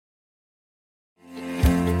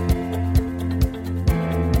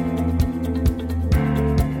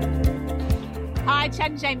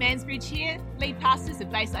Chad and Jay Mansbridge here, lead pastors of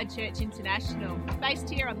Bayside Church International, based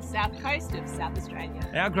here on the south coast of South Australia.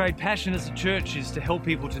 Our great passion as a church is to help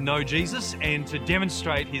people to know Jesus and to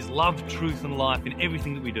demonstrate his love, truth and life in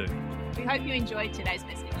everything that we do. We hope you enjoyed today's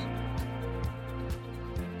message.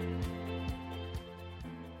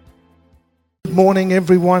 Good morning,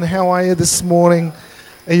 everyone. How are you this morning?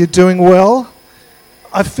 Are you doing well?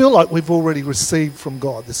 I feel like we've already received from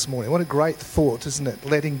God this morning. What a great thought, isn't it?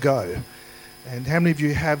 Letting go. And how many of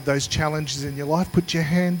you have those challenges in your life? Put your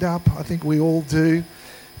hand up. I think we all do.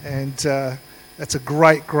 And that's a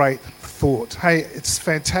great, great thought. Hey, it's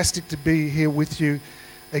fantastic to be here with you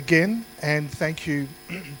again. And thank you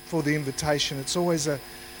for the invitation. It's always an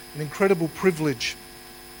incredible privilege.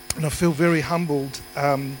 And I feel very humbled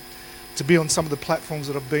to be on some of the platforms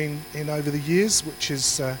that I've been in over the years, which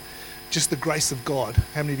is just the grace of God.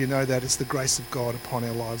 How many of you know that? It's the grace of God upon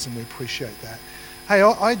our lives, and we appreciate that. Hey,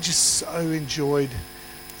 I just so enjoyed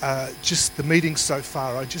just the meeting so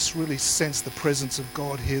far. I just really sense the presence of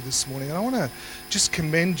God here this morning. And I want to just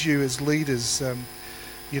commend you as leaders,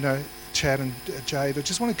 Chad and Jade. I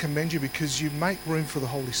just want to commend you because you make room for the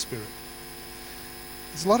Holy Spirit.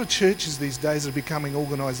 There's a lot of churches these days that are becoming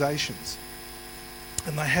organisations.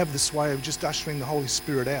 And they have this way of just ushering the Holy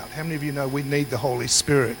Spirit out. How many of you know we need the Holy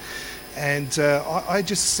Spirit? And I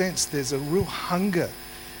just sense there's a real hunger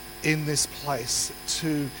in this place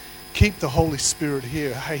to keep the Holy Spirit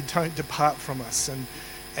here. Hey, don't depart from us.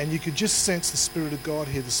 And you could just sense the Spirit of God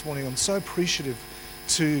here this morning. I'm so appreciative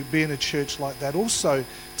to be in a church like that. Also,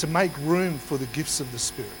 to make room for the gifts of the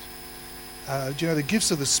Spirit. The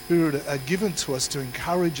gifts of the Spirit are given to us to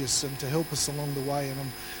encourage us and to help us along the way. And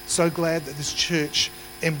I'm so glad that this church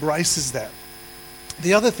embraces that.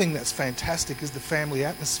 The other thing that's fantastic is the family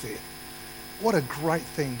atmosphere. What a great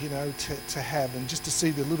thing, to have, and just to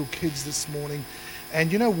see the little kids this morning.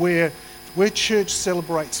 And where church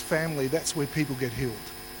celebrates family, that's where people get healed.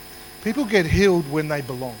 People get healed when they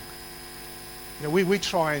belong. We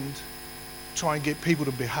try and get people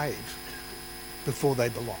to behave before they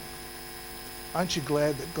belong. Aren't you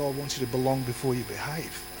glad that God wants you to belong before you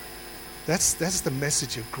behave? That's the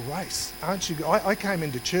message of grace. Aren't you? I came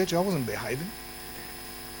into church, I wasn't behaving,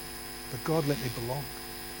 but God let me belong.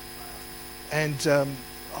 And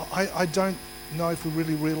I don't know if we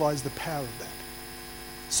really realise the power of that.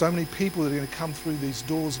 So many people that are going to come through these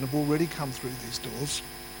doors and have already come through these doors,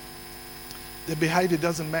 their behaviour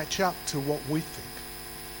doesn't match up to what we think.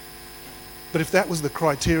 But if that was the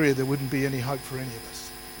criteria, there wouldn't be any hope for any of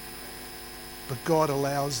us. But God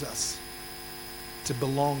allows us to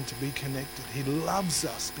belong, to be connected. He loves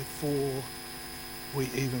us before we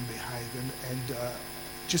even behave. And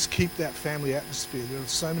just keep that family atmosphere. There are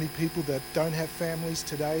so many people that don't have families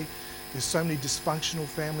today. There's so many dysfunctional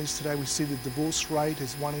families today. We see the divorce rate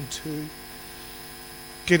is 1 in 2.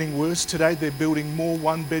 Getting worse today. They're building more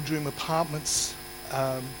one-bedroom apartments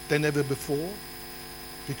than ever before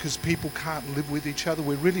because people can't live with each other.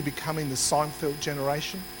 We're really becoming the Seinfeld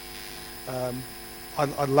generation.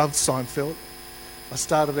 I loved Seinfeld. I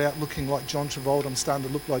started out looking like John Travolta. I'm starting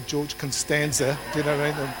to look like George Costanza. Do you know what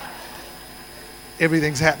I mean? And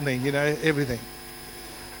everything's happening, everything.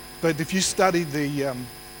 But if you study the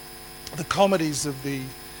comedies of the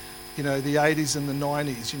 80s and the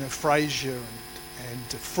 90s, Frasier and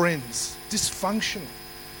Friends, dysfunctional.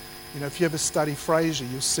 If you ever study Frasier,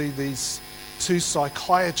 you'll see these two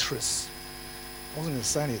psychiatrists. I wasn't going to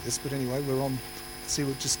say any of this, but anyway, we're on. See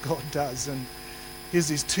what just God does. And here's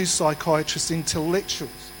these two psychiatrists,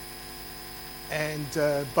 intellectuals, and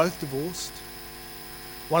both divorced.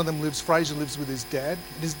 One of them Frasier lives with his dad,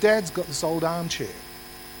 and his dad's got this old armchair.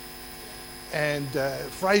 And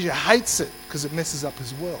Frasier hates it because it messes up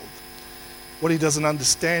his world. What he doesn't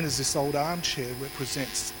understand is this old armchair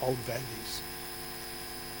represents old values.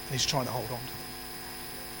 And he's trying to hold on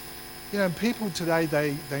to them. People today,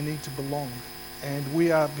 they need to belong. And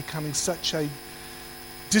we are becoming such a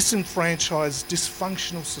disenfranchised,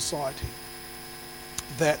 dysfunctional society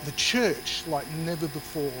that the church, like never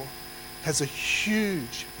before, has a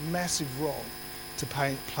huge, massive role to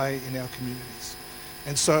play in our communities.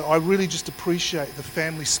 And so I really just appreciate the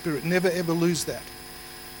family spirit. Never ever lose that.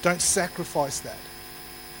 Don't sacrifice that.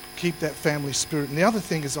 Keep that family spirit. And the other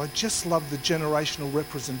thing is I just love the generational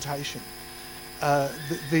representation.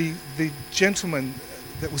 The gentleman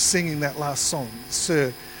that was singing that last song,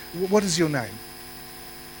 Sir, what is your name?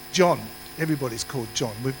 John. Everybody's called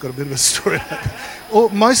John. We've got a bit of a story about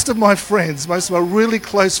that. Most of my friends, most of my really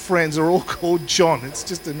close friends are all called John. It's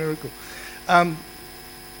just a miracle. Can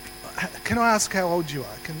I ask how old you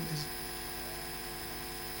are?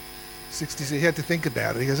 60s. He had to think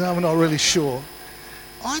about it. He goes, I'm not really sure.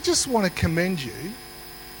 I just want to commend you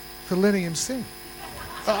for letting him sing.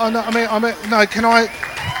 No, can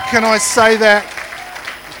I say that?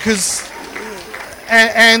 Because,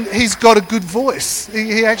 and he's got a good voice.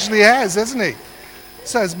 He actually has, hasn't he?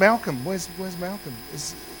 So is Malcolm. Where's Malcolm?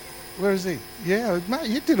 Where is he? Yeah, mate,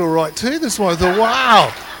 you did all right too this one. I thought,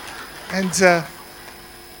 wow. And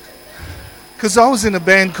because I was in a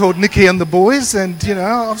band called Nicky and the Boys, and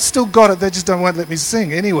I've still got it. They just won't let me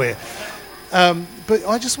sing anywhere. But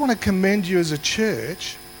I just want to commend you as a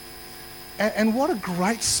church. And what a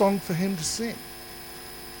great song for him to sing.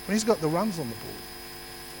 When he's got the runs on the board.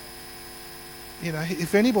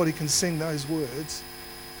 If anybody can sing those words,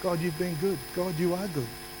 God, you've been good. God, you are good.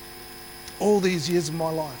 All these years of my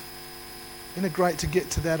life. Isn't it great to get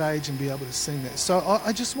to that age and be able to sing that? So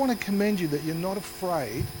I just want to commend you that you're not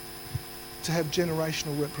afraid to have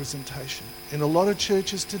generational representation. In a lot of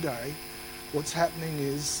churches today, what's happening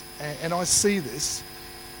is, and I see this,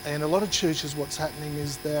 in a lot of churches what's happening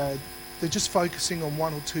is they're just focusing on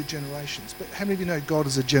one or two generations. But how many of you know God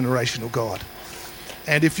is a generational God?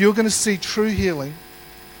 And if you're going to see true healing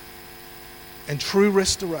and true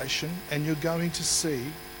restoration, and you're going to see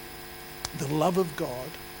the love of God,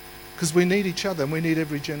 because we need each other and we need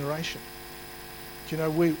every generation.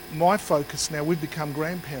 My focus now, we've become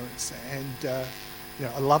grandparents, and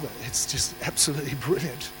I love it. It's just absolutely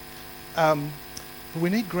brilliant. But we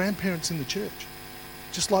need grandparents in the church,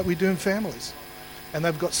 just like we do in families. And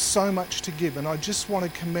they've got so much to give. And I just want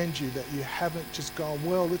to commend you that you haven't just gone,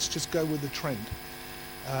 well, let's just go with the trend.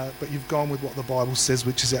 But you've gone with what the Bible says,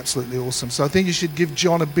 which is absolutely awesome. So I think you should give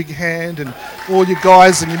John a big hand and all your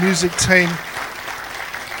guys and your music team.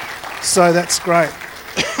 So that's great.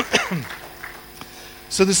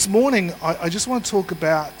 So this morning, I just want to talk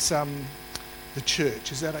about the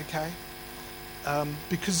church. Is that okay?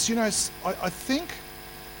 Because, I think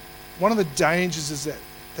one of the dangers is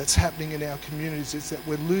that's happening in our communities is that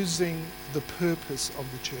we're losing the purpose of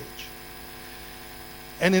the church.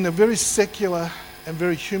 And in a very secular and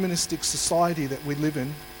very humanistic society that we live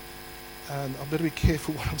in, and I better be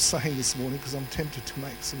careful what I'm saying this morning because I'm tempted to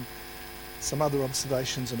make some other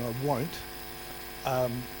observations and I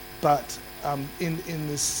won't. But in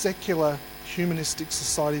this secular humanistic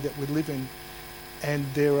society that we live in, and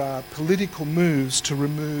there are political moves to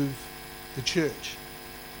remove the church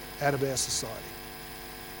out of our society.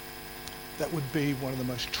 That would be one of the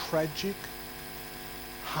most tragic,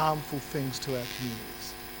 harmful things to our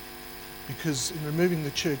communities. Because in removing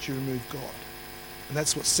the church, you remove God. And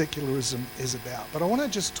that's what secularism is about. But I want to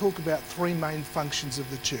just talk about three main functions of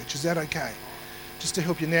the church. Is that okay? Just to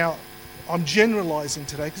help you. Now, I'm generalising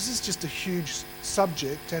today because this is just a huge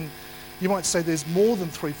subject, and you might say there's more than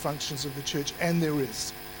three functions of the church, and there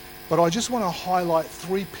is. But I just want to highlight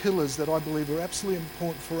three pillars that I believe are absolutely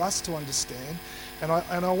important for us to understand. And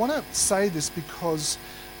I want to say this because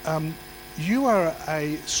you are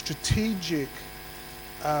a strategic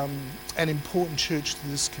and important church to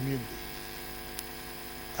this community.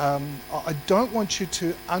 I don't want you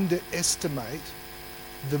to underestimate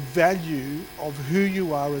the value of who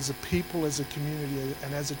you are as a people, as a community,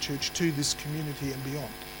 and as a church to this community and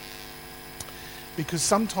beyond. Because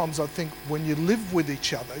sometimes I think when you live with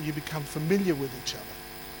each other, you become familiar with each other.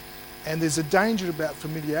 And there's a danger about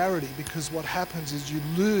familiarity because what happens is you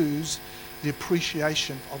lose the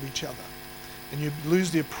appreciation of each other. And you lose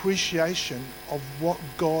the appreciation of what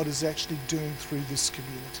God is actually doing through this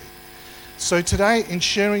community. So today, in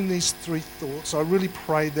sharing these three thoughts, I really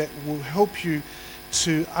pray that will help you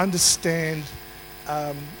to understand,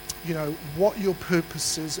 what your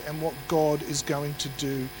purpose is and what God is going to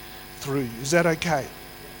do through you. Is that okay?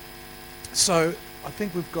 So I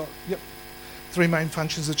think we've got, three main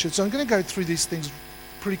functions of the church. So I'm going to go through these things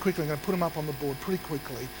pretty quickly. I'm going to put them up on the board pretty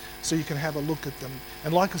quickly so you can have a look at them.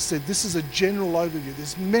 And like I said, this is a general overview.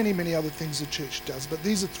 There's many, many other things the church does, but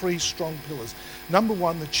these are three strong pillars. Number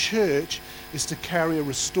one, the church is to carry a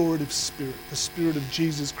restorative spirit, the spirit of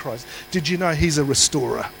Jesus Christ. Did you know he's a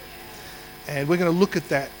restorer? And we're going to look at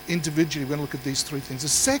that individually. We're going to look at these three things. The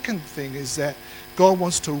second thing is that God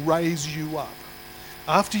wants to raise you up.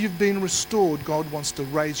 After you've been restored, God wants to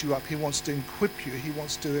raise you up. He wants to equip you. He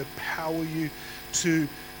wants to empower you to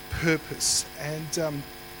purpose. And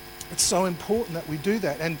it's so important that we do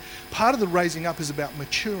that. And part of the raising up is about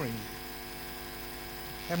maturing you.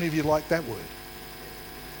 How many of you like that word?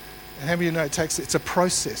 And how many of you know it's a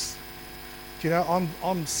process?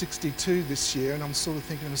 I'm 62 this year, and I'm sort of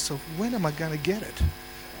thinking to myself, when am I going to get it?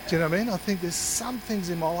 Do you know what I mean? I think there's some things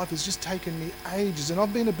in my life that's just taken me ages, and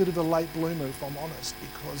I've been a bit of a late bloomer, if I'm honest,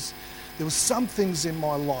 because there were some things in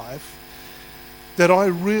my life that I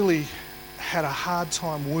really had a hard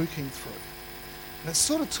time working through. And it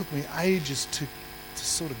sort of took me ages to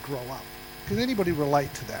sort of grow up. Can anybody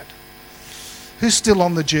relate to that? Who's still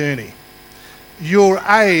on the journey? Your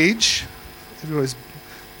age,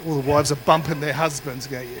 all the wives are bumping their husbands,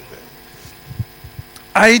 go, yeah.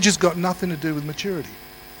 Age has got nothing to do with maturity.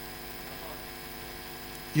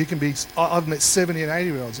 You can be, I've met 70 and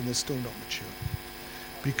 80-year-olds and they're still not mature.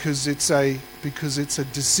 Because it's a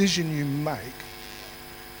decision you make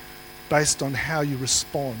based on how you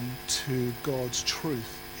respond to God's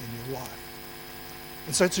truth in your life.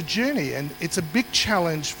 And so it's a journey, and it's a big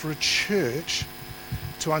challenge for a church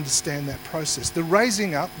to understand that process. The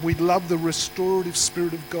raising up, we love the restorative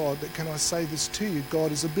spirit of God, but can I say this to you?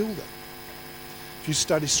 God is a builder. If you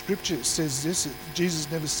study scripture, it says this.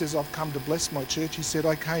 Jesus never says, I've come to bless my church. He said,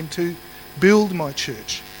 I came to build my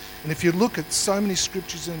church. And if you look at so many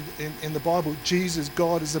scriptures in the Bible, Jesus,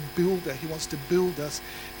 God is a builder. He wants to build us.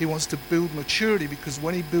 He wants to build maturity, because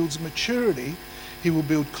when he builds maturity, he will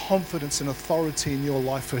build confidence and authority in your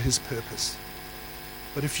life for his purpose.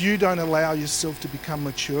 But if you don't allow yourself to become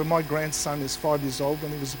mature, my grandson is 5 years old.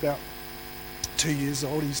 When he was about 2 years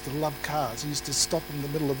old, he used to love cars. He used to stop in the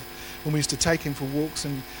middle of, when we used to take him for walks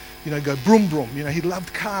and, go broom broom. He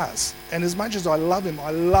loved cars. And as much as I love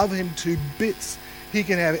him to bits. He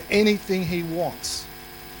can have anything he wants.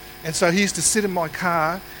 And so he used to sit in my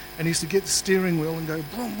car and he used to get the steering wheel and go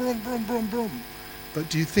broom, broom, broom, broom, broom. But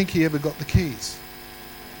do you think he ever got the keys?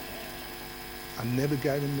 I never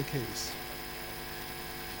gave him the keys.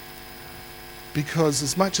 Because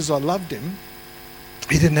as much as I loved him,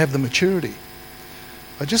 he didn't have the maturity.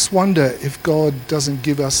 I just wonder if God doesn't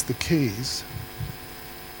give us the keys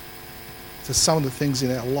to some of the things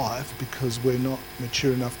in our life because we're not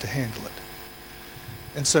mature enough to handle it.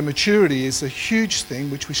 And so maturity is a huge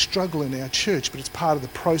thing which we struggle in our church, but it's part of the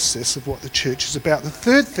process of what the church is about. The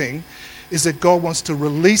third thing is that God wants to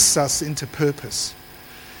release us into purpose.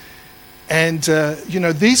 And,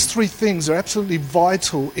 these three things are absolutely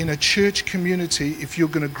vital in a church community if you're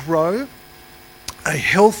going to grow a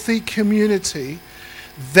healthy community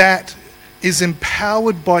that is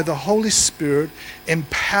empowered by the Holy Spirit,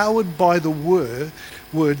 empowered by the word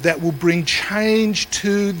that will bring change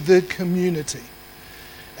to the community.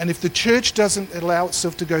 And if the church doesn't allow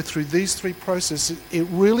itself to go through these three processes, it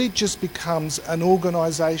really just becomes an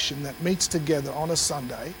organisation that meets together on a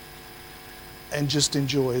Sunday and just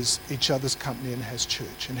enjoys each other's company and has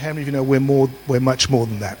church. And how many of you know we're much more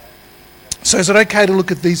than that? So is it okay to look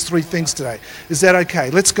at these three things today? Is that okay?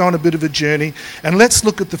 Let's go on a bit of a journey and let's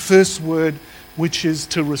look at the first word, which is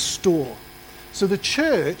to restore. So the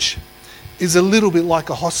church is a little bit like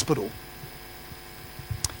a hospital.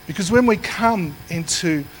 Because when we come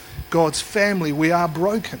into God's family, we are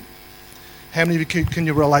broken. How many of you can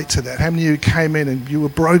you relate to that? How many of you came in and you were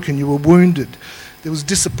broken, you were wounded? There was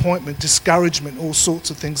disappointment, discouragement, all sorts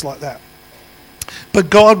of things like that. But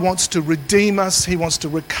God wants to redeem us, he wants to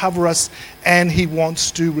recover us, and he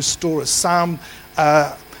wants to restore us. Psalm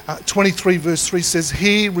 23 verse 3 says,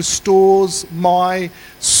 he restores my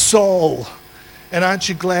soul. And aren't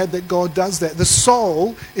you glad that God does that? The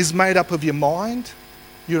soul is made up of your mind,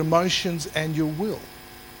 your emotions and your will.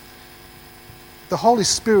 The Holy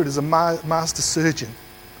Spirit is a master surgeon.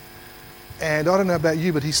 And I don't know about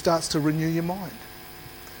you, but he starts to renew your mind.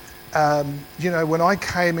 When I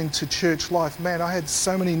came into church life, man, I had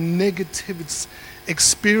so many negative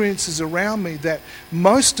experiences around me that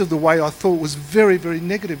most of the way I thought was very, very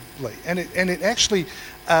negatively. And it actually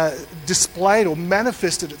displayed or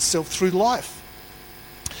manifested itself through life.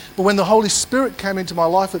 But when the Holy Spirit came into my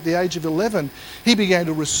life at the age of 11, he began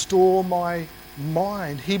to restore my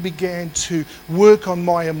mind. He began to work on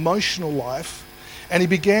my emotional life, and he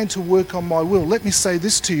began to work on my will. Let me say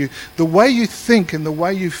this to you. The way you think and the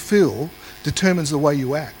way you feel determines the way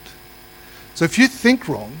you act. So if you think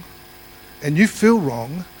wrong and you feel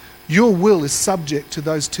wrong, your will is subject to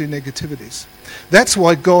those two negativities. That's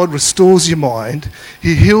why God restores your mind.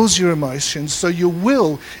 He heals your emotions, so your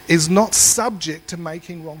will is not subject to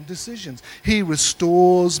making wrong decisions. He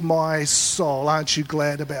restores my soul. Aren't you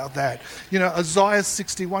glad about that? Isaiah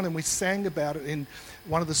 61, and we sang about it in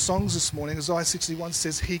one of the songs this morning. Isaiah 61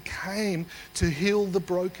 says, he came to heal the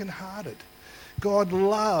brokenhearted. God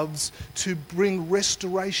loves to bring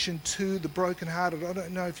restoration to the brokenhearted. I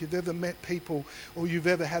don't know if you've ever met people or you've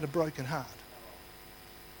ever had a broken heart,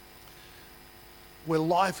 where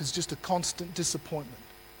life is just a constant disappointment,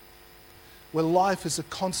 where life is a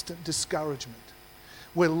constant discouragement,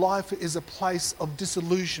 where life is a place of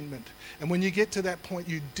disillusionment. And when you get to that point,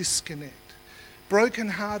 you disconnect.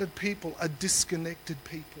 Broken-hearted people are disconnected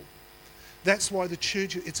people. That's why the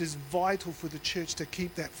church, it's as vital for the church to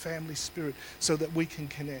keep that family spirit so that we can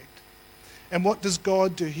connect. And what does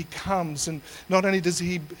God do? He comes, and not only does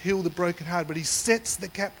he heal the broken heart, but he sets the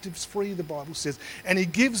captives free, the Bible says. And he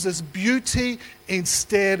gives us beauty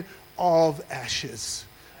instead of ashes.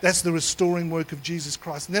 That's the restoring work of Jesus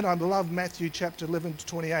Christ. And then I love Matthew chapter 11 to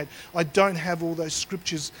 28. I don't have all those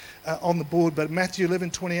scriptures on the board, but Matthew 11,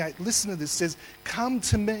 28, listen to this, says, "Come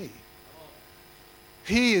to me.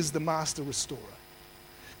 He is the master restorer.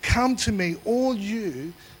 Come to me, all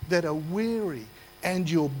you that are weary and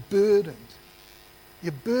you're burdened."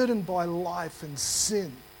 You're burdened by life and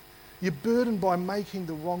sin. You're burdened by making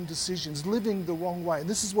the wrong decisions, living the wrong way. And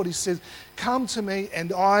this is what he says, "Come to me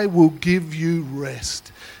and I will give you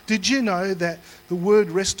rest." Did you know that the word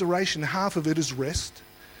restoration, half of it is rest?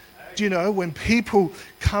 Do you know when people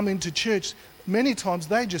come into church, many times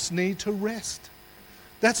they just need to rest.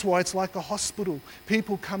 That's why it's like a hospital.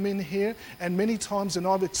 People come in here, and many times, and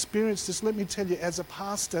I've experienced this, let me tell you, as a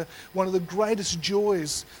pastor, one of the greatest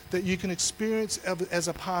joys that you can experience as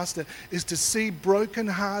a pastor is to see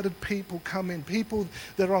broken-hearted people come in, people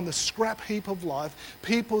that are on the scrap heap of life,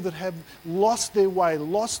 people that have lost their way,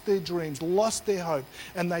 lost their dreams, lost their hope,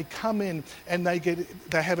 and they come in and they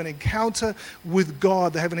have an encounter with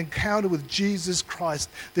God, they have an encounter with Jesus Christ,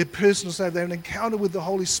 their personal Savior, they have an encounter with the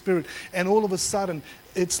Holy Spirit, and all of a sudden,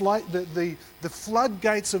 it's like the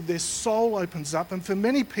floodgates of their soul opens up. And for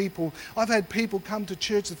many people, I've had people come to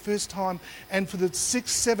church the first time, and for the 6th,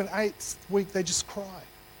 7th, 8th week, they just cry.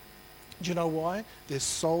 Do you know why? Their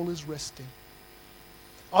soul is resting.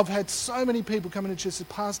 I've had so many people come into church, say,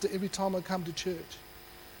 "Pastor, every time I come to church,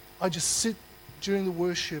 I just sit during the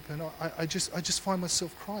worship and I just find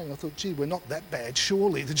myself crying." I thought, gee, we're not that bad.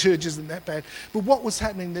 Surely the church isn't that bad. But what was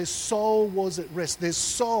happening? Their soul was at rest. Their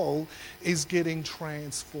soul is getting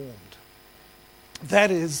transformed. That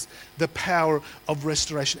is the power of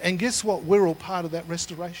restoration. And guess what? We're all part of that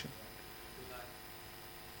restoration.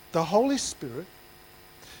 The Holy Spirit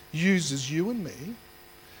uses you and me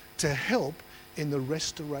to help in the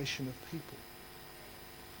restoration of people.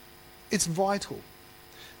 It's vital.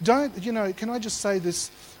 Can I just say this?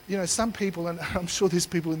 Some people, and I'm sure there's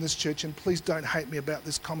people in this church, and please don't hate me about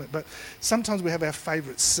this comment, but sometimes we have our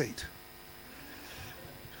favourite seat.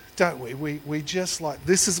 Don't we? We just like,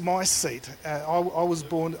 this is my seat. I was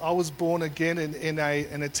born again in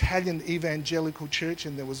an Italian evangelical church,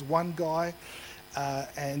 and there was one guy,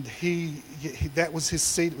 and he that was his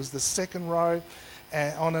seat. It was the second row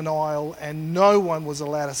on an aisle, and no one was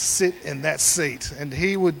allowed to sit in that seat, and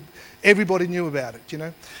everybody knew about it,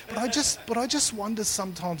 But I just wonder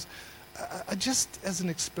sometimes, just as an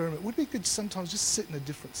experiment, would it be good sometimes just sit in a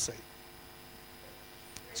different seat?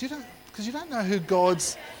 Because you don't know who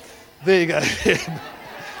God's. There you go.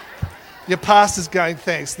 Your pastor's going,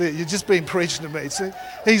 "Thanks. You've just been preaching to me." See,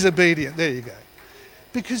 he's obedient. There you go.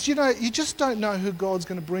 Because you just don't know who God's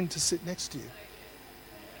going to bring to sit next to you.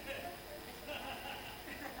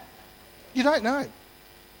 You don't know.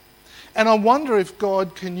 And I wonder if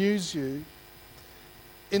God can use you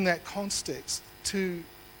in that context to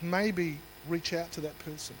maybe reach out to that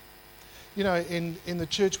person. In the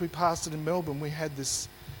church we pastored in Melbourne, we had this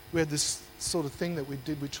sort of thing that we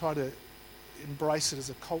did. We try to embrace it as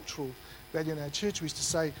a cultural value in our church. We used to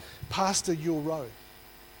say, "Pastor your row."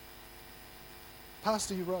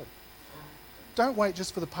 Pastor your row. Don't wait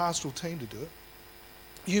just for the pastoral team to do it.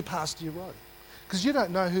 You pastor your row. Because you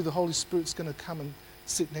don't know who the Holy Spirit's going to come and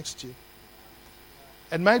sit next to you.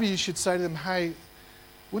 And maybe you should say to them, "Hey,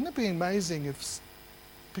 wouldn't it be amazing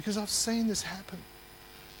because I've seen this happen,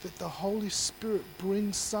 that the Holy Spirit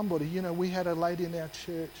brings somebody." We had a lady in our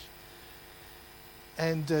church,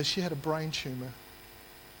 and she had a brain tumour.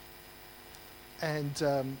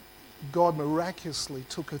 And God miraculously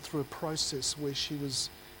took her through a process where she was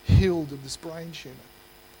healed of this brain tumour.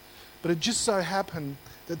 But it just so happened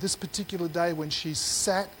that this particular day when she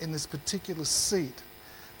sat in this particular seat,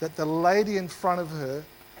 that the lady in front of her,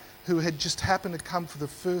 who had just happened to come for the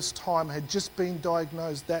first time, had just been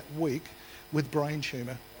diagnosed that week with brain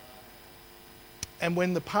tumour. And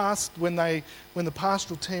when the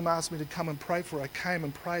pastoral team asked me to come and pray for her, I came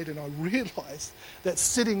and prayed, and I realised that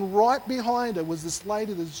sitting right behind her was this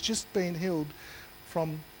lady that's just been healed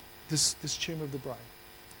from this tumour of the brain.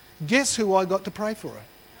 Guess who I got to pray for her?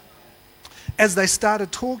 As they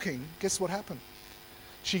started talking, guess what happened?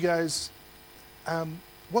 She goes,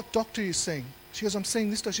 "What doctor are you seeing?" She goes, "I'm seeing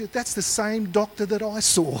this doctor." She goes, "That's the same doctor that I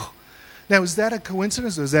saw." Now, is that a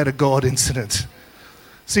coincidence or is that a God incident?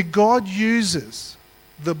 See, God uses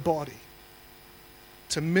the body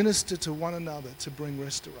to minister to one another to bring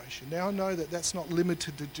restoration. Now, I know that that's not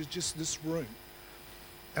limited to just this room.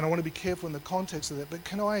 And I want to be careful in the context of that. But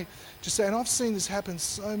can I just say, and I've seen this happen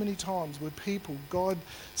so many times where people, God,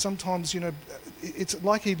 sometimes, it's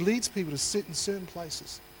like he leads people to sit in certain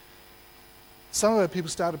places. Some of our people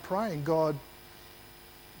started praying, God,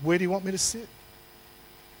 where do you want me to sit?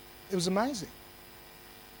 It was amazing.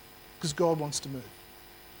 Because God wants to move.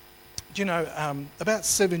 Do you know, about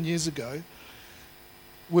 7 years ago,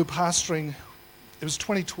 we were pastoring, it was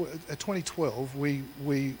 2012, we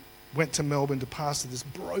went to Melbourne to pastor this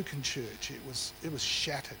broken church. It was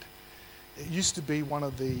shattered. It used to be one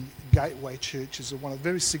of the gateway churches, or one of the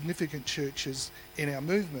very significant churches in our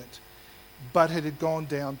movement, but it had gone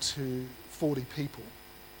down to 40 people.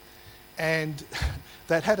 And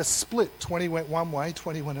they'd had a split. 20 went one way,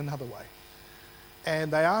 20 went another way.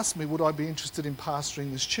 And they asked me, would I be interested in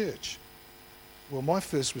pastoring this church? Well, my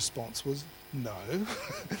first response was, no,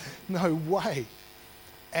 no way.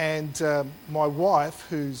 And my wife,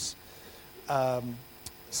 who's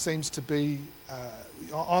seems to be,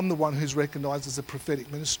 I'm the one who's recognised as a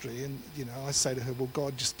prophetic ministry, and I say to her, well,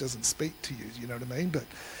 God just doesn't speak to you, you know what I mean? But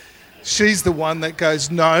she's the one that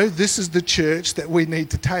goes, no, this is the church that we need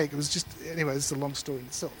to take. It was just, anyway, it's a long story in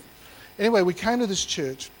itself. Anyway, we came to this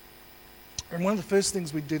church, and one of the first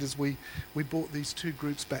things we did is we brought these two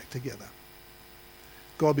groups back together.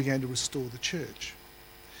 God began to restore the church.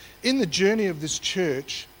 In the journey of this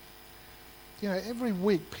church, every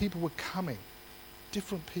week people were coming.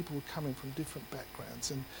 Different people were coming from different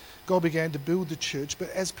backgrounds, and God began to build the church. But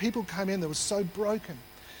as people came in, they were so broken.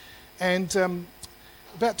 And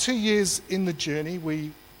about 2 years in the journey,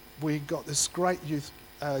 we got this great youth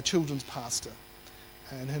children's pastor,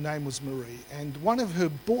 and her name was Marie. And one of her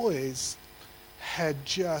boys had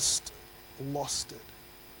just lost it.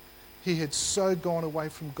 He had so gone away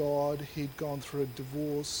from God. He'd gone through a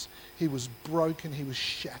divorce. He was broken. He was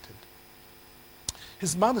shattered.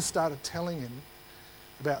 His mother started telling him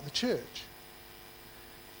about the church.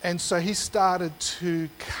 And so he started to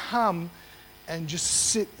come and just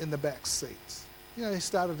sit in the back seats. He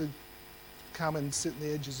started to come and sit in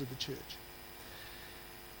the edges of the church.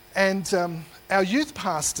 And our youth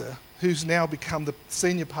pastor, who's now become the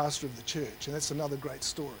senior pastor of the church, and that's another great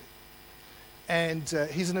story, and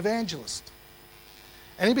he's an evangelist.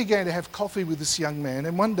 And he began to have coffee with this young man,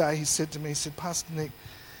 and one day he said to me, he said, Pastor Nick,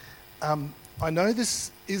 I know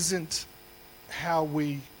this isn't how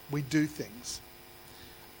we do things.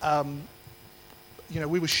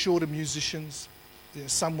 We were short of musicians.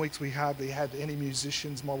 Some weeks we hardly had any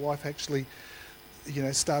musicians. My wife actually,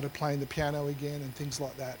 started playing the piano again and things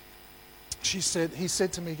like that. He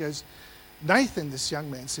said to me, he goes, Nathan, this young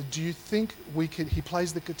man, said, do you think he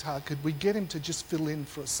plays the guitar, could we get him to just fill in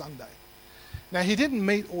for a Sunday? Now, he didn't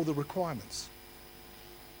meet all the requirements.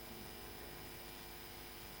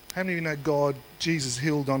 How many of you know Jesus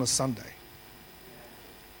healed on a Sunday?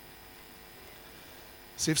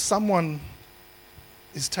 See, if someone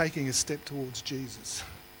is taking a step towards Jesus,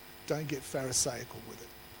 don't get pharisaical with it.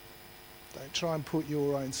 Don't try and put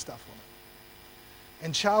your own stuff on it.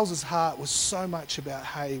 And Charles's heart was so much about,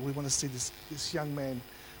 hey, we want to see this young man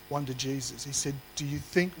won to Jesus. He said, do you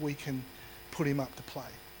think we can put him up to play?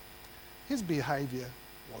 His behaviour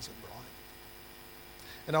wasn't right.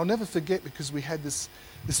 And I'll never forget, because we had this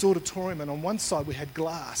auditorium, and on one side we had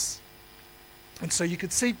glass. And so you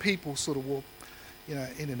could see people sort of walk,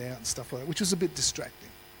 in and out and stuff like that, which was a bit distracting.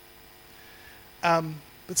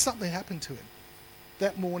 But something happened to him.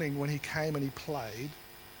 That morning when he came and he played,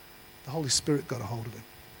 the Holy Spirit got a hold of him.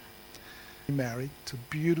 He married to a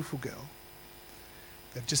beautiful girl.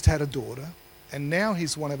 They've just had a daughter, and now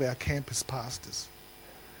he's one of our campus pastors.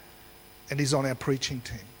 And he's on our preaching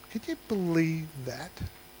team. Can you believe that?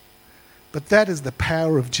 But that is the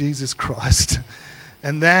power of Jesus Christ.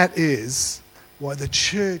 And that is why the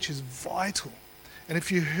church is vital. And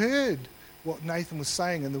if you heard what Nathan was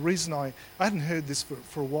saying, and the reason I hadn't heard this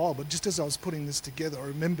for a while, but just as I was putting this together, I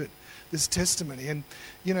remembered this testimony. And,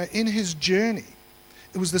 in his journey,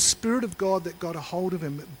 it was the Spirit of God that got a hold of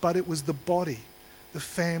him, but it was the body, the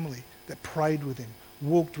family that prayed with him,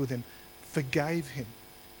 walked with him, forgave him.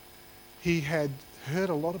 He had hurt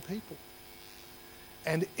a lot of people.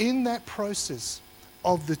 And in that process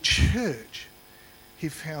of the church, he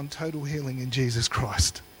found total healing in Jesus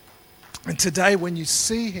Christ. And today when you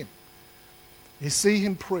see him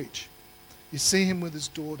preach, you see him with his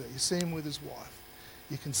daughter, you see him with his wife,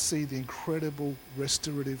 you can see the incredible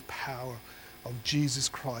restorative power of Jesus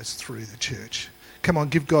Christ through the church. Come on,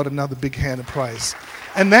 give God another big hand of praise.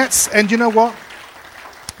 And you know what?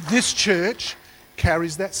 This church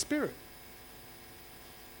carries that spirit.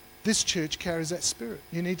 This church carries that spirit.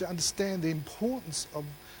 You need to understand the importance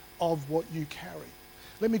of what you carry.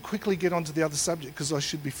 let me quickly get on to the other subject because I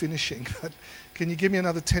should be finishing. But can you give me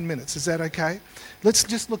another 10 minutes? Is that okay? Let's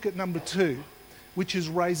just look at number 2, which is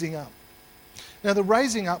raising up. Now, the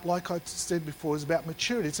raising up, like I said before, is about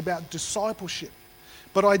maturity. It's about discipleship.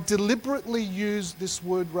 But I deliberately use this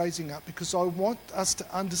word raising up because I want us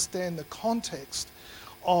to understand the context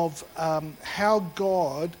of how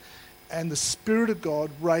God and the Spirit of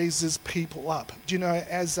God raises people up. Do you know,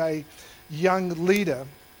 as a young leader,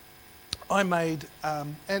 I made, I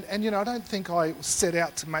don't think I set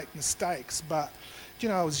out to make mistakes, but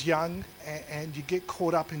I was young and you get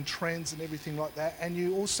caught up in trends and everything like that, and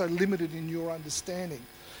you're also limited in your understanding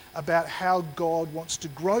about how God wants to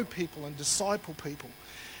grow people and disciple people.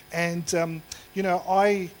 And,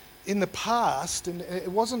 I, in the past, and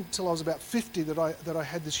it wasn't until I was about 50 that I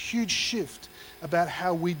had this huge shift about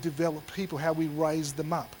how we develop people, how we raise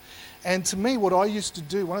them up. And to me, what I used to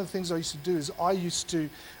do, one of the things I used to do is I used to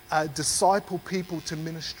disciple people to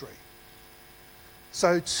ministry.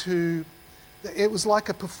 It was like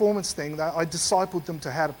a performance thing. I discipled them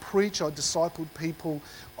to how to preach. I discipled people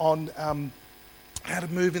on how to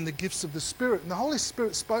move in the gifts of the Spirit. And the Holy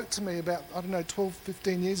Spirit spoke to me about, 12,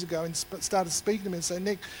 15 years ago and started speaking to me and saying,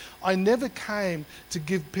 Nick, I never came to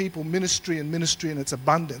give people ministry and ministry in its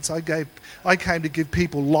abundance. I came to give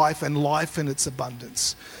people life and life in its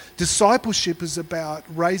abundance. Discipleship is about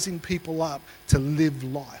raising people up to live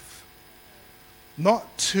life,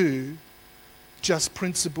 not to just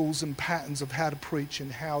principles and patterns of how to preach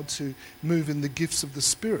and how to move in the gifts of the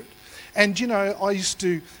Spirit. And, I used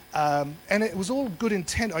to, and it was all good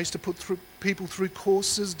intent. I used to put people through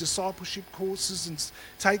courses, discipleship courses, and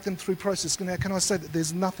take them through process. Now, can I say that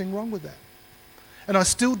there's nothing wrong with that? And I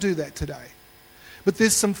still do that today. But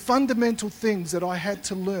there's some fundamental things that I had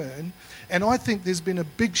to learn, and I think there's been a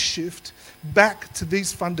big shift back to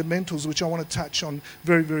these fundamentals, which I want to touch on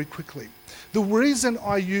very, very quickly. The reason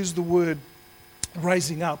I use the word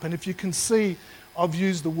raising up, and if you can see, I've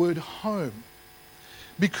used the word home,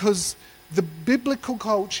 because the biblical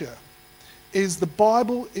culture is the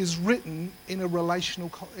Bible is written in a relational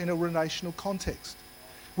context.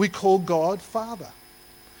 We call God Father.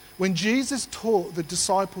 When Jesus taught the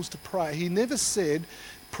disciples to pray, he never said,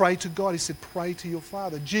 pray to God. He said, pray to your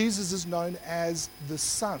Father. Jesus is known as the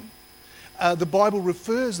Son. The Bible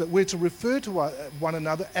refers that we're to refer to one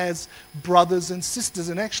another as brothers and sisters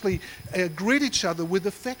and actually greet each other with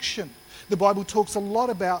affection. The Bible talks a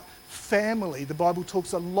lot about family. The Bible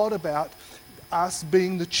talks a lot about us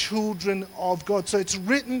being the children of God. So it's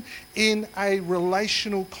written in a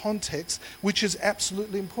relational context, which is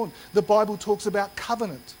absolutely important. The Bible talks about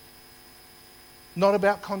covenant, not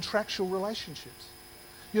about contractual relationships.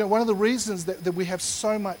 One of the reasons that we have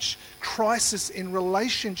so much crisis in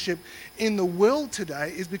relationship in the world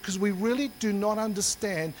today is because we really do not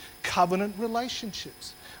understand covenant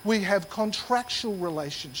relationships. We have contractual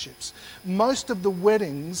relationships. Most of the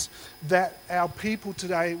weddings that our people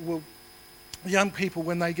today young people,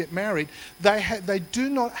 when they get married, they do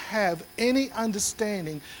not have any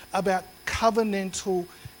understanding about covenantal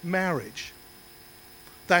marriage.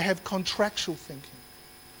 They have contractual thinking.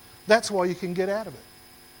 That's why you can get out of it.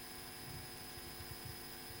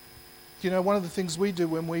 One of the things we do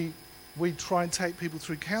when we try and take people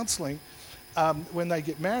through counselling, when they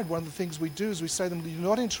get married, one of the things we do is we say to them, you're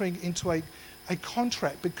not entering into a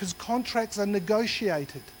contract, because contracts are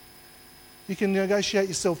negotiated. You can negotiate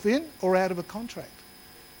yourself in or out of a contract.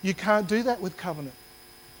 You can't do that with covenant.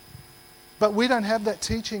 But we don't have that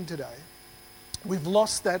teaching today. We've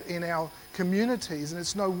lost that in our communities, and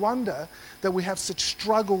it's no wonder that we have such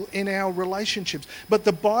struggle in our relationships. But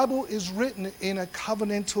the Bible is written in a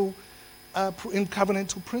covenantal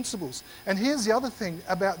principles. And here's the other thing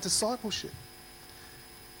about discipleship.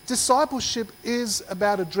 Discipleship is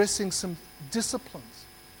about addressing some disciplines.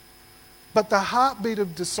 But the heartbeat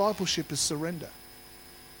of discipleship is surrender.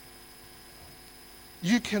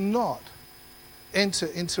 You cannot enter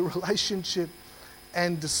into relationship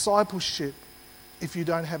and discipleship if you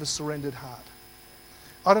don't have a surrendered heart.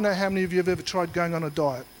 I don't know how many of you have ever tried going on a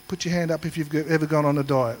diet. Put your hand up if you've ever gone on a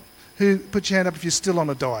diet. Put your hand up if you're still on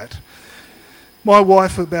a diet. My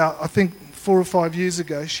wife, about, I think, 4 or 5 years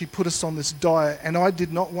ago, she put us on this diet, and I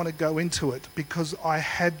did not want to go into it because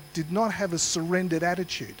I did not have a surrendered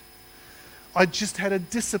attitude. I just had a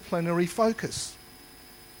disciplinary focus.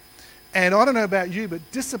 And I don't know about you, but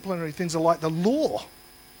disciplinary things are like the law.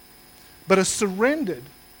 But a surrendered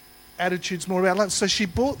attitude's more about love. So she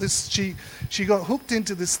bought this, she got hooked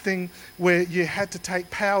into this thing where you had to take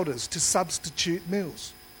powders to substitute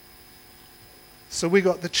meals. So we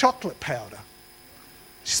got the chocolate powder.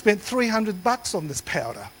 She spent $300 on this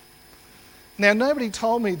powder. Now, nobody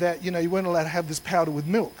told me that, you weren't allowed to have this powder with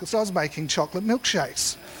milk, because I was making chocolate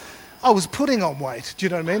milkshakes. I was putting on weight, do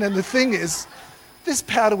you know what I mean? And the thing is, this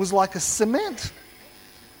powder was like a cement.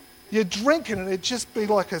 You drink it and it'd just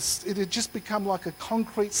become like a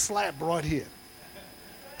concrete slab right here.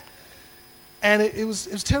 And it was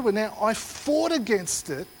terrible. Now, I fought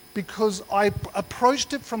against it because I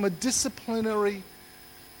approached it from a disciplinary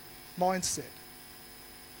mindset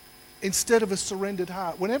instead of a surrendered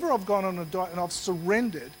heart. Whenever I've gone on a diet and I've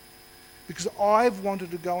surrendered because I've wanted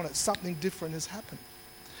to go on it, something different has happened.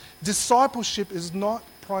 Discipleship is not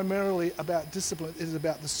primarily about discipline, it is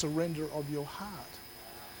about the surrender of your heart.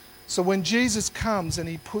 So when Jesus comes and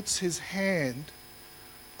he puts his hand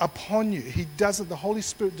upon you, the Holy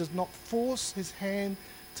Spirit does not force his hand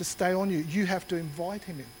to stay on you. You have to invite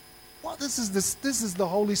him in. Well, this is the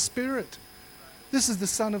Holy Spirit. This is the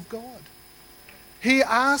Son of God. He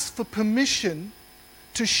asks for permission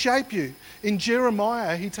to shape you. In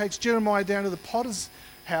Jeremiah, he takes Jeremiah down to the potter's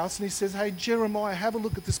house and he says, hey, Jeremiah, have a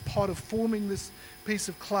look at this potter forming this piece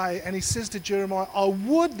of clay. And he says to Jeremiah, I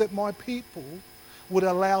would that my people would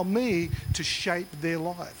allow me to shape their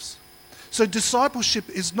lives. So discipleship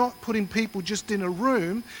is not putting people just in a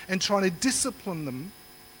room and trying to discipline them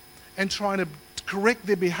and trying to correct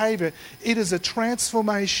their behavior. It is a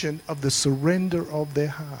transformation of the surrender of their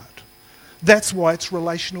heart. That's why it's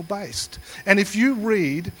relational based. And if you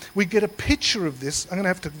read, we get a picture of this. I'm going to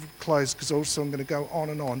have to close because also I'm going to go on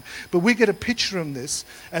and on. But we get a picture of this.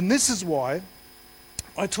 And this is why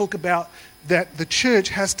I talk about that the church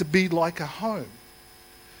has to be like a home.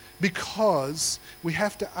 Because we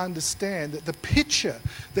have to understand that the picture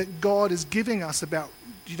that God is giving us about,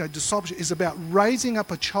 discipleship is about raising up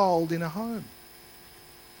a child in a home.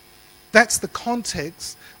 That's the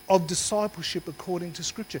context of discipleship according to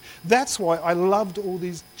Scripture. That's why I loved all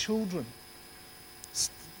these children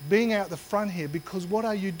being out the front here, because what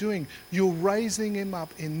are you doing? You're raising him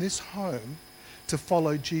up in this home to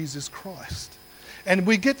follow Jesus Christ. And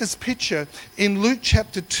we get this picture in Luke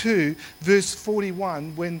chapter 2, verse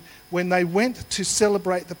 41, when they went to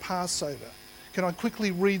celebrate the Passover. Can I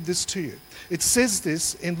quickly read this to you? It says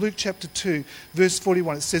this in Luke chapter 2, verse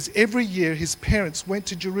 41. It says, every year his parents went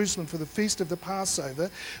to Jerusalem for the feast of the Passover.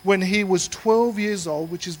 When he was 12 years old,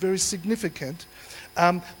 which is very significant,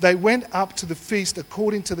 they went up to the feast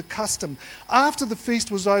according to the custom. After the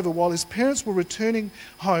feast was over, while his parents were returning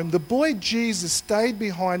home, the boy Jesus stayed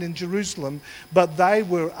behind in Jerusalem, but they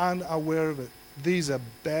were unaware of it. These are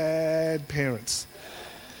bad parents.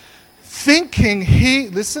 Thinking he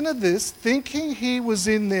was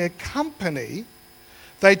in their company,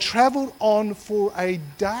 they travelled on for a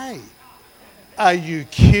day. Are you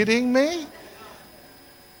kidding me?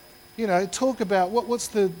 Talk about, what's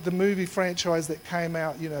the movie franchise that came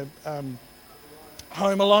out,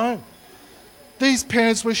 Home Alone. These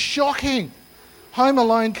parents were shocking. Home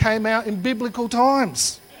Alone came out in biblical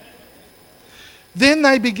times. Then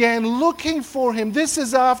they began looking for him. This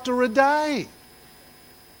is after a day.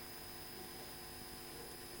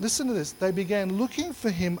 Listen to this. They began looking for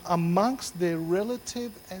him amongst their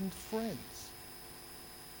relative and friends.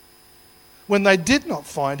 When they did not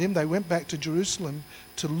find him, they went back to Jerusalem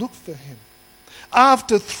to look for him.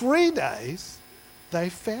 After 3 days, they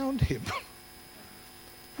found him.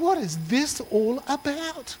 What is this all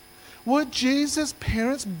about? Were Jesus'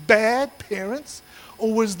 parents bad parents?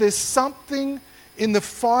 Or was there something in the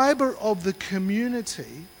fibre of the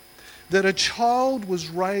community that a child was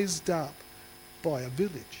raised up by a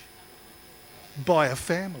village, by a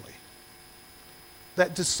family?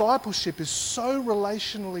 That discipleship is so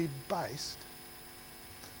relationally based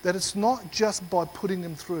that it's not just by putting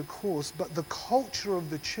them through a course, but the culture of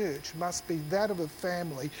the church must be that of a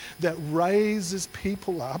family that raises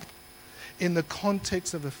people up in the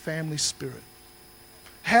context of a family spirit.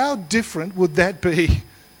 How different would that be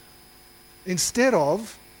instead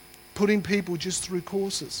of putting people just through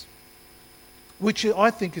courses, which I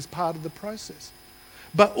think is part of the process.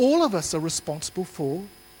 But all of us are responsible for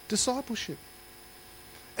discipleship.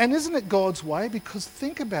 And isn't it God's way? Because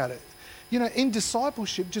think about it. In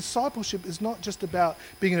discipleship is not just about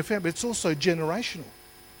being in a family, but it's also generational.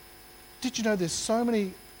 Did you know there's so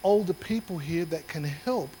many older people here that can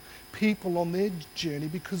help people on their journey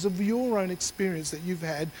because of your own experience that you've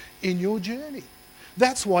had in your journey?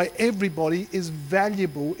 That's why everybody is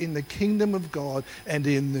valuable in the kingdom of God and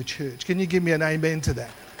in the church. Can you give me an amen to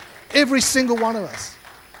that? Every single one of us.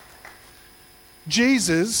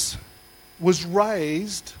 Jesus was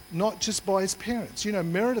raised not just by his parents.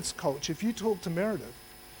 Meredith's culture, if you talk to Meredith,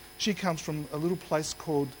 she comes from a little place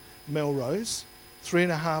called Melrose,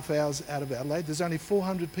 3.5 hours out of Adelaide. There's only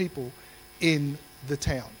 400 people in the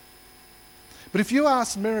town. But if you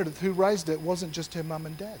ask Meredith who raised her, it wasn't just her mum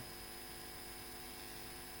and dad.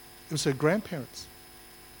 It was her grandparents.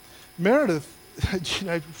 Meredith,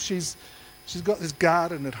 she's got this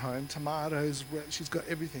garden at home, tomatoes, she's got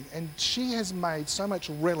everything. And she has made so much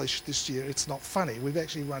relish this year, it's not funny. We've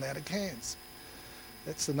actually run out of cans.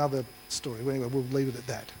 That's another story. Anyway, we'll leave it at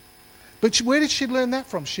that. But where did she learn that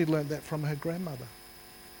from? She learned that from her grandmother.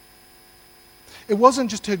 It wasn't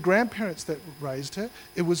just her grandparents that raised her,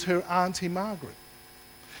 it was her Auntie Margaret.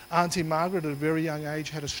 Auntie Margaret at a very young age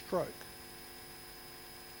had a stroke.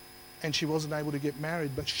 And she wasn't able to get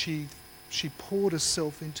married, but she poured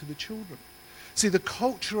herself into the children. See, the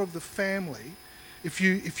culture of the family, if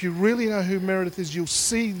you really know who Meredith is, you'll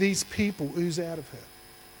see these people ooze out of her.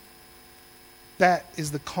 That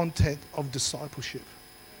is the content of discipleship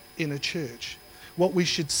in a church. What we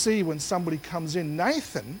should see when somebody comes in,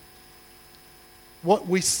 Nathan, what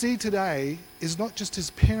we see today is not just his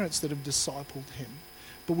parents that have discipled him,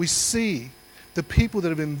 but we see the people that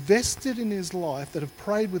have invested in his life, that have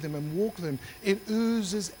prayed with him and walked with him. It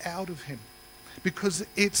oozes out of him because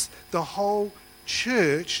it's the whole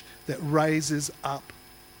church that raises up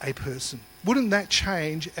a person. Wouldn't that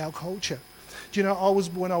change our culture? Do you know,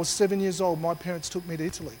 when I was 7 years old, my parents took me to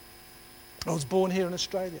Italy. I was born here in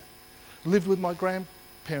Australia. Lived with my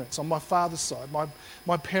grandparents on my father's side. My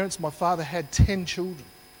father had 10 children,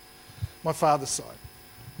 my father's side.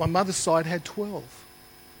 My mother's side had 12.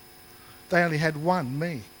 They only had one,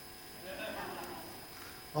 me.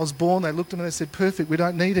 I was born, they looked at me and they said, perfect, we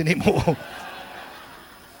don't need any more.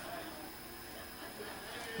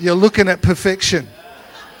 You're looking at perfection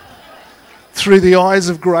through the eyes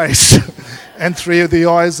of grace and through the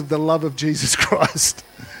eyes of the love of Jesus Christ.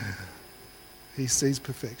 He sees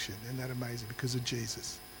perfection. Isn't that amazing? Because of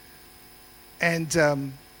Jesus. And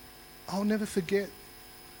I'll never forget,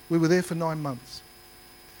 we were there for 9 months.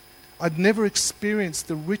 I'd never experienced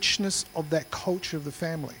the richness of that culture of the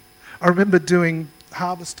family. I remember doing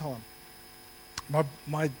harvest time.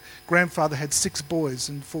 My grandfather had 6 boys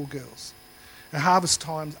and 4 girls. At harvest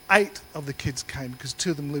times, 8 of the kids came because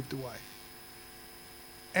 2 of them lived away.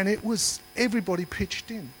 And it was, everybody pitched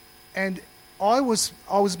in. And I was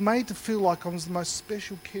made to feel like I was the most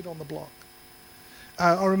special kid on the block.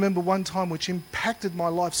 I remember one time which impacted my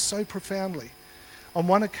life so profoundly. On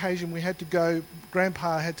one occasion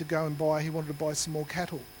Grandpa had to go and he wanted to buy some more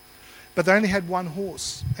cattle. But they only had 1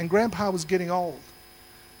 horse, and Grandpa was getting old.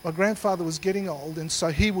 My grandfather was getting old, and so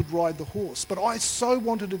he would ride the horse. But I so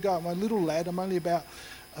wanted to go. I'm a little lad,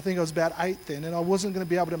 I think I was about 8 then, and I wasn't going to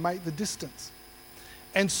be able to make the distance.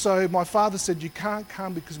 And so my father said, you can't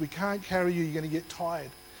come because we can't carry you, you're going to get tired.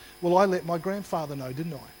 Well, I let my grandfather know,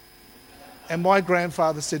 didn't I? And my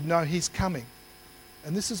grandfather said, no, he's coming.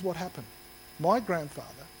 And this is what happened. My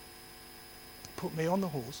grandfather put me on the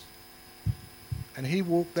horse, and he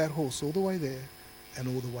walked that horse all the way there and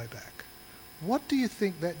all the way back. What do you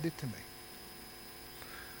think that did to me?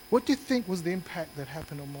 What do you think was the impact that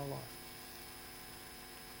happened on my life?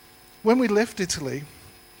 When we left Italy,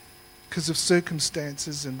 because of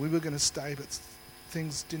circumstances, and we were going to stay, but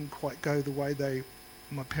things didn't quite go the way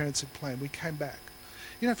my parents had planned, we came back.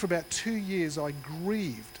 For about 2 years I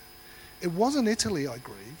grieved. It wasn't Italy I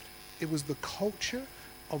grieved. It was the culture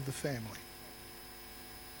of the family.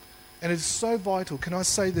 And it's so vital. Can I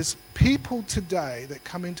say this? People today that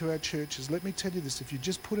come into our churches, let me tell you this, if you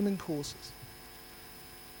just put them in courses,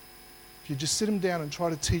 if you just sit them down and try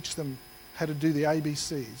to teach them how to do the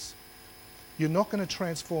ABCs, you're not going to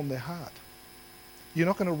transform their heart. You're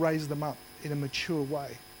not going to raise them up in a mature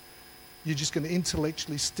way. You're just going to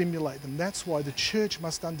intellectually stimulate them. That's why the church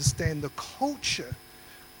must understand the culture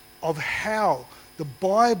of how the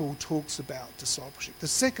Bible talks about discipleship. The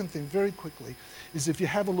second thing, very quickly, is if you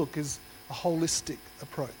have a look, is a holistic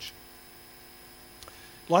approach.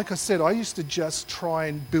 Like I said, I used to just try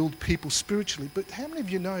and build people spiritually, but how many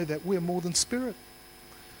of you know that we're more than spirit?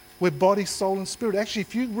 We're body, soul, and spirit. Actually,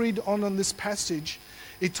 if you read on this passage,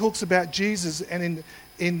 it talks about Jesus, and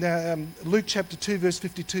in Luke chapter 2, verse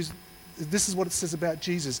 52, this is what it says about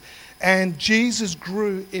Jesus. And Jesus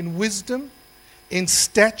grew in wisdom, in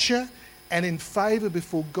stature, and in favour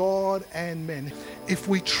before God and men. If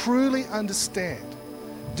we truly understand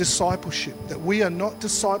discipleship, that we are not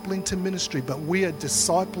discipling to ministry, but we are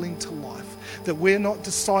discipling to life, that we're not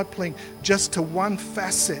discipling just to one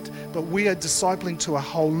facet, but we are discipling to a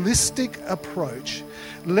holistic approach,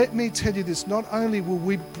 let me tell you this, not only will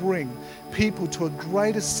we bring people to a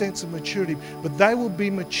greater sense of maturity, but they will be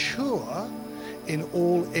mature in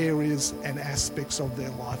all areas and aspects of their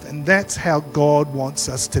life. And that's how God wants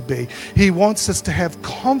us to be. He wants us to have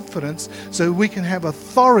confidence so we can have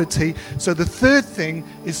authority. So the third thing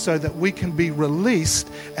is so that we can be released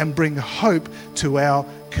and bring hope to our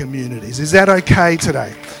communities. Is that okay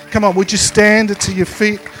today? Come on, would you stand to your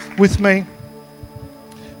feet with me?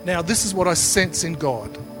 Now, this is what I sense in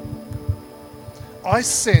God. I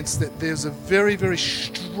sense that there's a very, very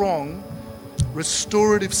strong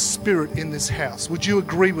restorative spirit in this house. Would you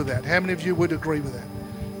agree with that? How many of you would agree with that?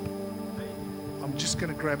 I'm just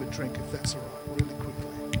going to grab a drink if that's all right, really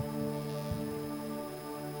quickly.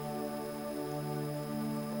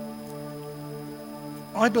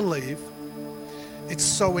 I believe it's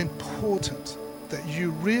so important that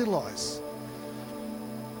you realize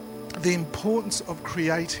the importance of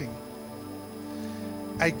creating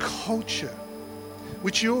a culture,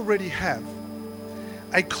 which you already have,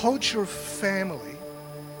 a culture of family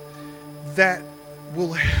that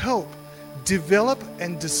will help develop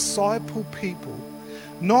and disciple people,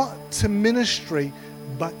 not to ministry,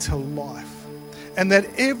 but to life. And that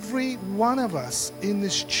every one of us in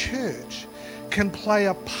this church can play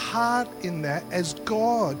a part in that as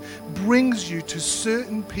God brings you to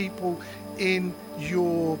certain people in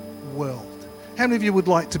your world. How many of you would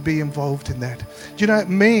like to be involved in that? Do you know it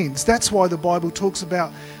means, that's why the Bible talks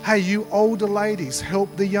about, hey, you older ladies,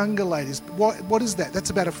 help the younger ladies. What is that?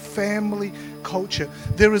 That's about a family culture.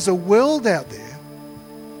 There is a world out there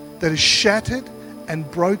that is shattered and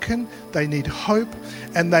broken. They need hope,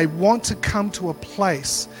 and they want to come to a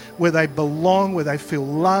place where they belong, where they feel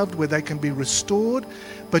loved, where they can be restored.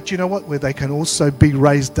 But you know what? Where they can also be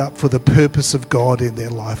raised up for the purpose of God in their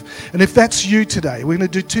life. And if that's you today, we're going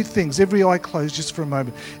to do two things. Every eye closed just for a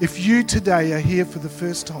moment. If you today are here for the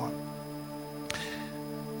first time,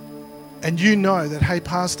 and you know that, hey,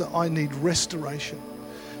 Pastor, I need restoration.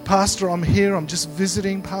 Pastor, I'm here, I'm just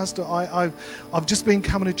visiting. Pastor, I've just been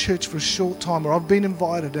coming to church for a short time, or I've been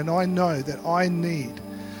invited, and I know that I need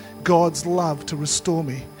God's love to restore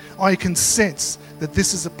me. I can sense that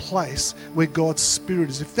this is a place where God's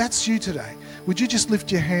Spirit is. If that's you today, would you just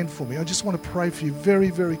lift your hand for me? I just want to pray for you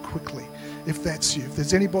very, very quickly. If that's you, if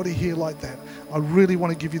there's anybody here like that, I really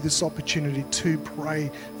want to give you this opportunity to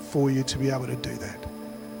pray for you to be able to do that.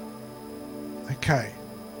 Okay.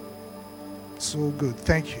 It's all good.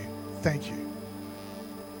 Thank you. Thank you.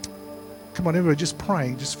 Come on, everybody, just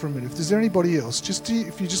praying just for a minute. If there's anybody else,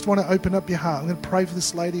 if you just want to open up your heart, I'm going to pray for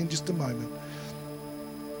this lady in just a moment.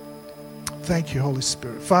 Thank you, Holy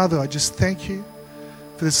Spirit. Father, I just thank you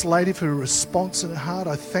for this lady, for her response in her heart.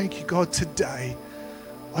 I thank you, God, today.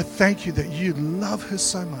 I thank you that you love her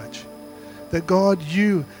so much. That, God,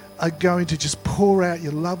 you are going to just pour out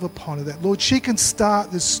your love upon her. That, Lord, she can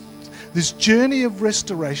start this journey of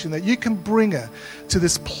restoration, that you can bring her to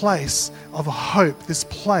this place of hope, this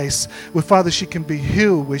place where, Father, she can be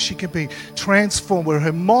healed, where she can be transformed, where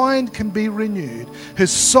her mind can be renewed, her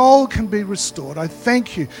soul can be restored. I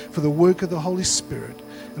thank you for the work of the Holy Spirit,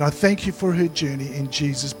 and I thank you for her journey in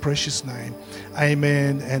Jesus' precious name.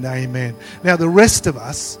 Amen and amen. Now, the rest of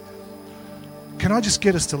us, can I just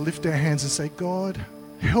get us to lift our hands and say, God,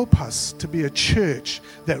 help us to be a church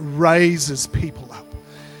that raises people up.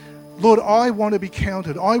 Lord, I want to be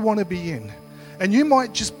counted. I want to be in. And you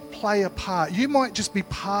might just play a part. You might just be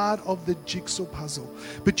part of the jigsaw puzzle.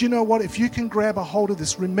 But you know what? If you can grab a hold of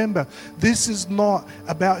this, remember, this is not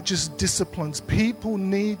about just disciplines. People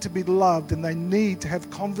need to be loved, and they need to have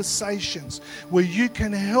conversations where you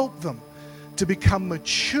can help them to become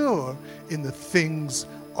mature in the things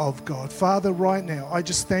of God. Father, right now, I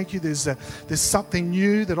just thank you. There's something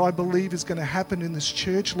new that I believe is going to happen in this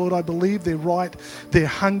church. Lord, I believe they're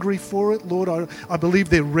hungry for it. Lord, I believe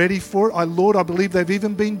they're ready for it. Lord, I believe they've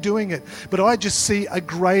even been doing it. But I just see a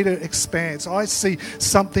greater expanse. I see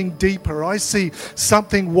something deeper. I see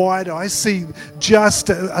something wider. I see just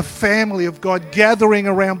a family of God gathering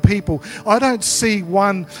around people. I don't see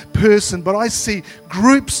one person, but I see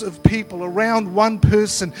groups of people around one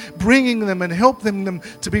person, bringing them and helping them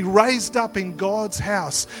to be raised up in God's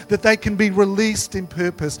house, that they can be released in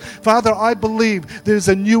purpose. Father, I believe there's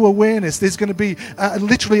a new awareness. There's going to be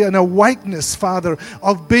literally an awakeness, Father,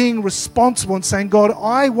 of being responsible and saying, God,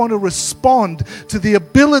 I want to respond to the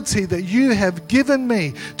ability that you have given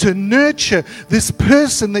me to nurture this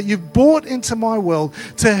person that you've brought into my world,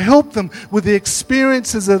 to help them with the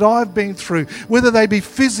experiences that I've been through, whether they be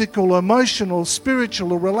physical, emotional,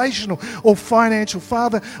 spiritual, or relational, or financial.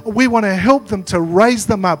 Father, we want to help them to raise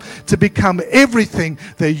them up to become everything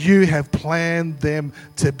that you have planned them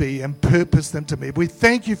to be and purposed them to be. We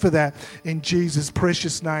thank you for that in Jesus'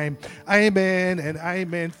 precious name. Amen and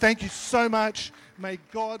amen. Thank you so much. May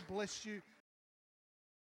God bless you.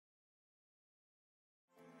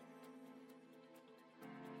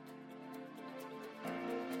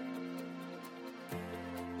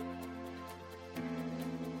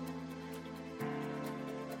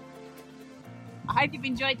 I hope you've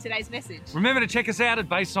enjoyed today's message. Remember to check us out at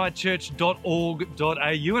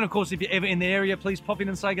baysidechurch.org.au. And of course, if you're ever in the area, please pop in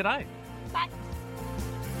and say good day. Bye.